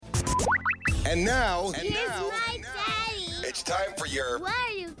And now, Here's my daddy. it's time for your Why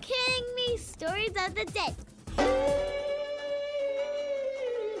are you kidding me? Stories of the day.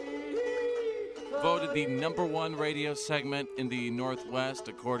 Voted the #1 radio segment in the Northwest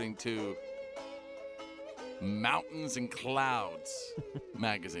according to Mountains and Clouds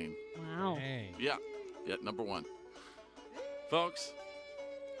magazine. Wow. Dang. Yeah, #1. Folks,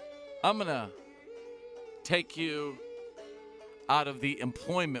 I'm going to take you out of the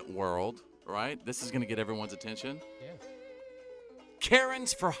employment world, right? This is going to get everyone's attention. Yeah.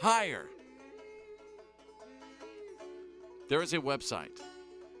 Karens for Hire. There is a website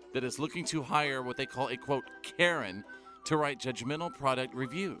that is looking to hire what they call a, quote, Karen to write judgmental product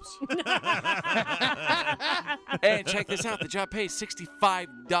reviews. And check this out. The job pays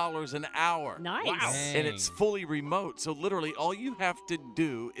 $65 an hour. Nice. Wow. Dang. And it's fully remote. So literally all you have to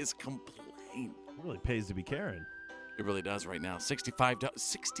do is complain. It really pays to be Karen. It really does right now.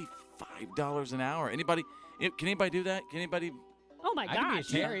 $65 an hour. Anybody? Can anybody do that? Can anybody? Oh my I can be a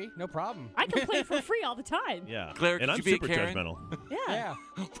gosh. Terry, no problem. I complain for free all the time. Yeah. Claire, and could I'm you be a super Karen? judgmental. Yeah. Yeah.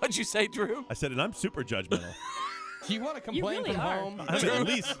 What'd you say, Drew? I said, and I'm super judgmental. You want to complain really from are. home? I'm at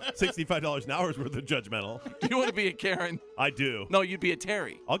least $65 an hour is worth of judgmental. Do you want to be a Karen? I do. No, you'd be a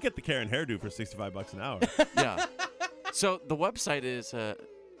Terry. I'll get the Karen hairdo for $65 an hour. Yeah. So the website is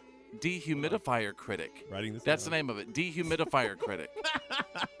Dehumidifier Critic. Writing this That's the down. name of it. Dehumidifier Critic.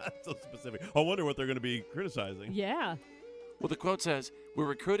 That's so specific. I wonder what they're going to be criticizing. Yeah. Well, the quote says, "We're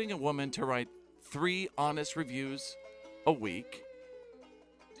recruiting a woman to write 3 honest reviews a week,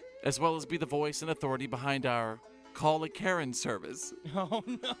 as well as be the voice and authority behind our Call a Karen service, Oh,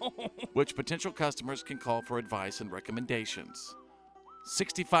 no. which potential customers can call for advice and recommendations.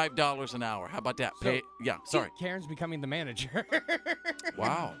 $65 an hour. How about that? Sorry. Karen's becoming the manager.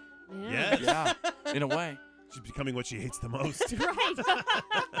 Wow. Yeah. Yes. Yeah, in a way. She's becoming what she hates the most. Right.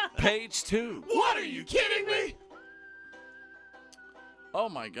 Page 2. What are you kidding me? Oh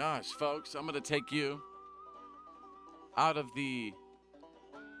my gosh, folks, I'm going to take you out of the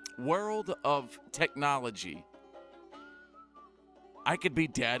world of technology. I could be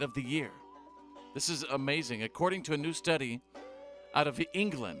Dad of the Year. This is amazing. According to a new study out of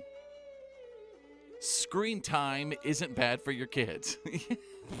England, screen time isn't bad for your kids.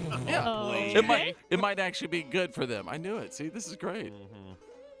 Yeah. Oh. It might actually be good for them. I knew it. See, this is great.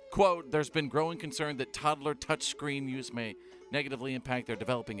 Quote, there's been growing concern that toddler touchscreen use may negatively impact their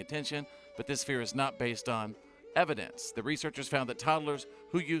developing attention, but this fear is not based on evidence. The researchers found that toddlers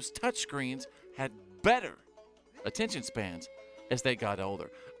who used touchscreens had better attention spans as they got older.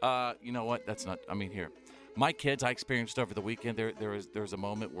 You know what? That's not, here. My kids, I experienced over the weekend, there was a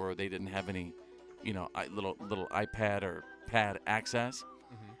moment where they didn't have any, little iPad or pad access.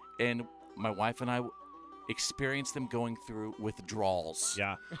 And my wife and I experienced them going through withdrawals.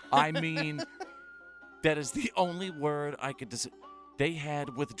 Yeah. I mean, that is the only word I could They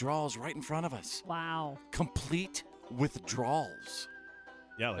had withdrawals right in front of us. Wow. Complete withdrawals.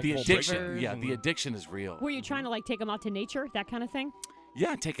 Yeah, like The full addiction, breakdown. yeah, the addiction is real. Were you trying to take them out to nature, that kind of thing?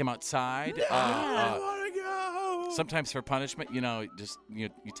 Yeah, take them outside. I want to go. Sometimes for punishment, you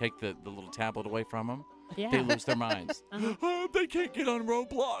take the little tablet away from them. Yeah. They lose their minds. Oh, they can't get on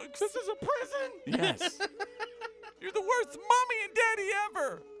Roblox. This is a prison. Yes. You're the worst mommy and daddy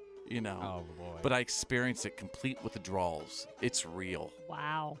ever. Oh, boy. But I experienced it, complete withdrawals. It's real.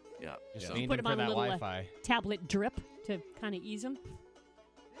 Wow. Yeah. Just So- leaning Put 'em for on a that little, Wi-Fi. Tablet drip to kind of ease them.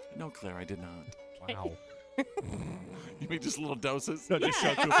 No, Claire, I did not. Wow. You mean just little doses? No, just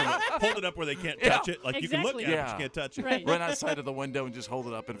show it to them. Hold it up where they can't touch it. Like you can look Exactly. at it, but Yeah. you can't touch it. Right. Run outside of the window and just hold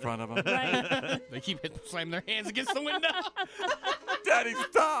it up in front of them. Right. They keep slamming their hands against the window. Daddy,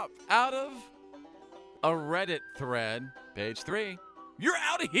 stop! Out of a Reddit thread, page 3. You're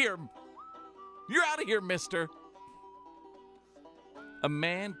out of here! You're out of here, mister! A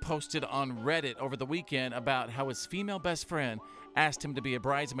man posted on Reddit over the weekend about how his female best friend asked him to be a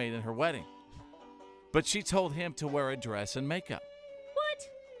bridesmaid in her wedding. But she told him to wear a dress and makeup. What?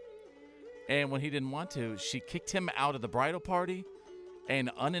 And when he didn't want to, she kicked him out of the bridal party and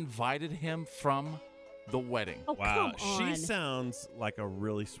uninvited him from the wedding. Oh, Wow, come on. she sounds like a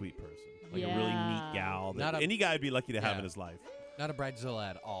really sweet person, like a really Yeah. neat gal that Not a- any guy would be lucky to have Yeah. in his life. Not a bridezilla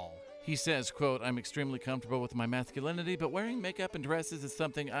at all. He says, quote, I'm extremely comfortable with my masculinity, but wearing makeup and dresses is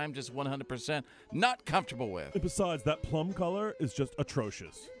something I'm just 100% not comfortable with. And besides, that plum color is just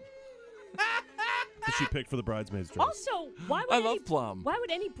atrocious. That she picked for the bridesmaid's dress. Also, why would I love plum. Why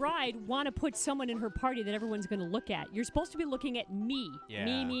would any bride want to put someone in her party that everyone's going to look at? You're supposed to be looking at me. Yeah.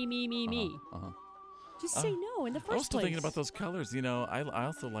 Me. Just say no in the first I was still place. thinking about those colors. I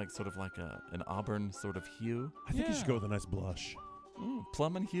also like sort of like an auburn sort of hue. I think you should go with a nice blush.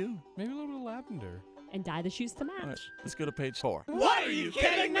 Plum and hue. Maybe a little lavender. And dye the shoes to match. All right, let's go to page 4. What are you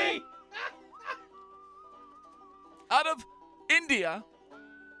kidding me? Out of India.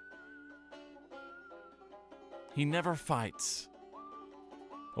 He never fights.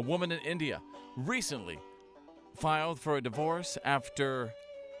 A woman in India recently filed for a divorce after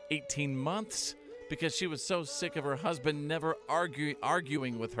 18 months because she was so sick of her husband never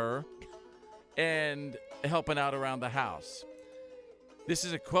arguing with her and helping out around the house. This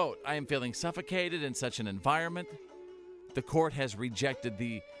is a quote. "I am feeling suffocated in such an environment. The court has rejected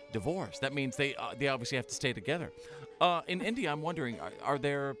the divorce." That means they obviously have to stay together. In India, I'm wondering, are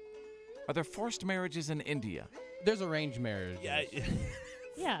there forced marriages in India? There's arranged marriage. Yeah.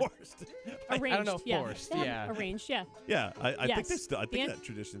 Yeah. Forced. Arranged. don't know if yeah. forced, Yeah, yeah. Arranged, yeah. Yeah, I Yes. think they still. I think The that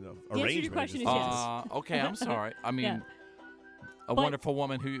tradition of answer to your arranged question marriage is yes. Okay, I'm sorry. I mean, Yeah. a But- wonderful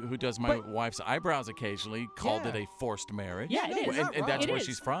woman who does my wife's eyebrows occasionally called it a forced marriage. Yeah, it is. And that's It where is.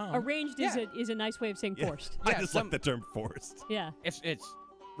 she's from. Arranged Yeah. is a nice way of saying forced. I Yeah, just some- like the term forced. Yeah. It's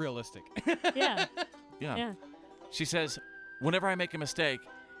realistic. Yeah. Yeah. Yeah. She says, "Whenever I make a mistake,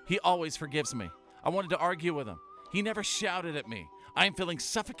 he always forgives me. I wanted to argue with him. He never shouted at me. I am feeling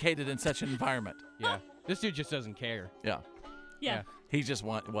suffocated in such an environment." Yeah. This dude just doesn't care. Yeah. Yeah. He just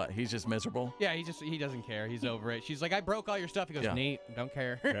what? He's just miserable. Yeah, he doesn't care. He's over it. She's like, "I broke all your stuff." He goes, Yeah. "Neat, don't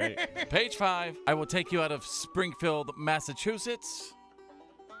care." Right. Page 5. I will take you out of Springfield, Massachusetts.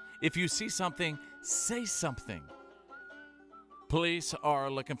 If you see something, say something. Police are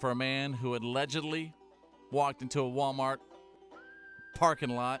looking for a man who allegedly walked into a Walmart parking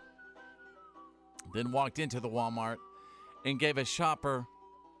lot, then walked into the Walmart and gave a shopper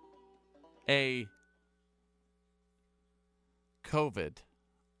a COVID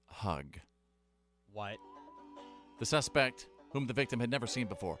hug. What? The suspect, whom the victim had never seen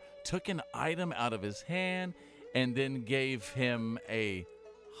before, took an item out of his hand and then gave him a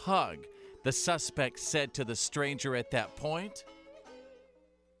hug. The suspect said to the stranger at that point,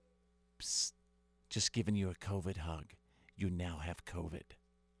 "Psst, just giving you a COVID hug. You now have COVID."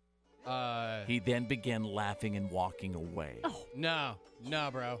 He then began laughing and walking away. No,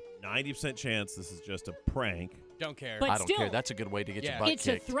 bro, 90% chance this is just a prank. don't care. But I don't still, care. That's a good way to get Yeah. your butt it's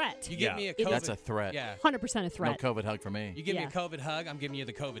kicked. a threat. you Yeah. give me a It is- COVID. That's a threat. Yeah. 100% a No threat. COVID hug for me. You give me Yeah. a COVID hug, I'm giving you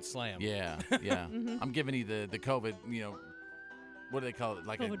the COVID slam. Yeah, yeah. I'm giving you the COVID, what do they call it?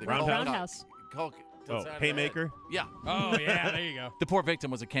 Like COVID the roundhouse. Haymaker? Yeah. Oh yeah, there you go. The poor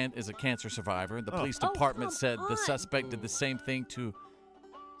victim is a cancer survivor. The police Oh, department come said the on. suspect did the same thing to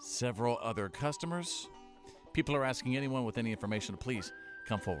several other customers. People are asking anyone with any information to please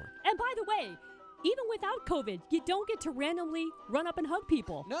come forward. And by the way, even without COVID, you don't get to randomly run up and hug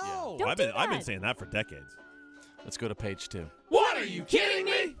people. No. Don't I've do been that. saying that for decades. Let's go to page 2. What are you kidding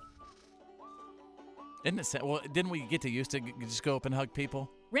me? Isn't it sad? Well, didn't we get to used to just go up and hug people?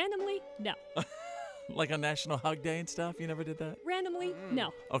 Randomly? No. Like on National Hug Day and stuff? You never did that? Randomly?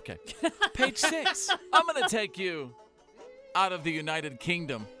 No. Okay. Page 6. I'm going to take you out of the United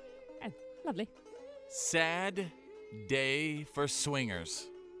Kingdom. Oh, lovely. Sad day for swingers.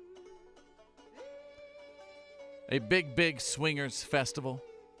 A big swingers festival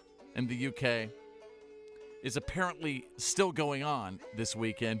in the UK is apparently still going on this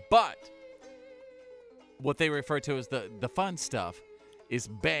weekend, but what they refer to as the fun stuff is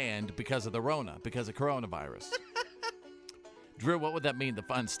banned because of because of coronavirus. Drew, what would that mean, the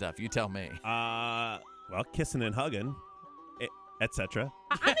fun stuff? You tell me. Well, kissing and hugging, etc.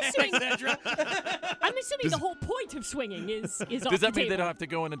 I'm assuming the whole point of swinging is off Does the that mean table. they don't have to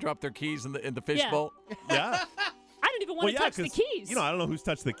go in and drop their keys in the fishbowl? Yeah. I don't even want to touch the 'cause, keys. I don't know who's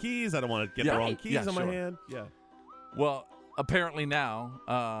touched the keys. I don't want to get Yeah. the wrong Right. keys Yeah, on my sure. hand. Yeah. Well, apparently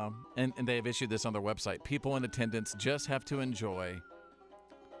now, and they have issued this on their website, people in attendance just have to enjoy,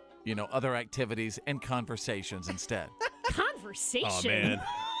 other activities and conversations instead. Conversation. Oh, man.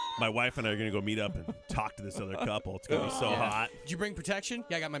 My wife and I are going to go meet up and talk to this other couple. It's going to be so hot. Did you bring protection?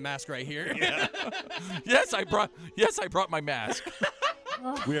 Yeah, I got my mask right here. Yes, I brought my mask.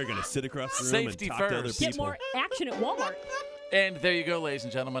 We are going to sit across the room Safety and talk to other first. people. Get more action at Walmart. And there you go, ladies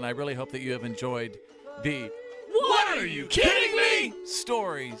and gentlemen. I really hope that you have enjoyed the What Are You Kidding Me?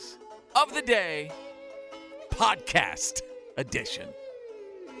 Stories of the Day podcast edition.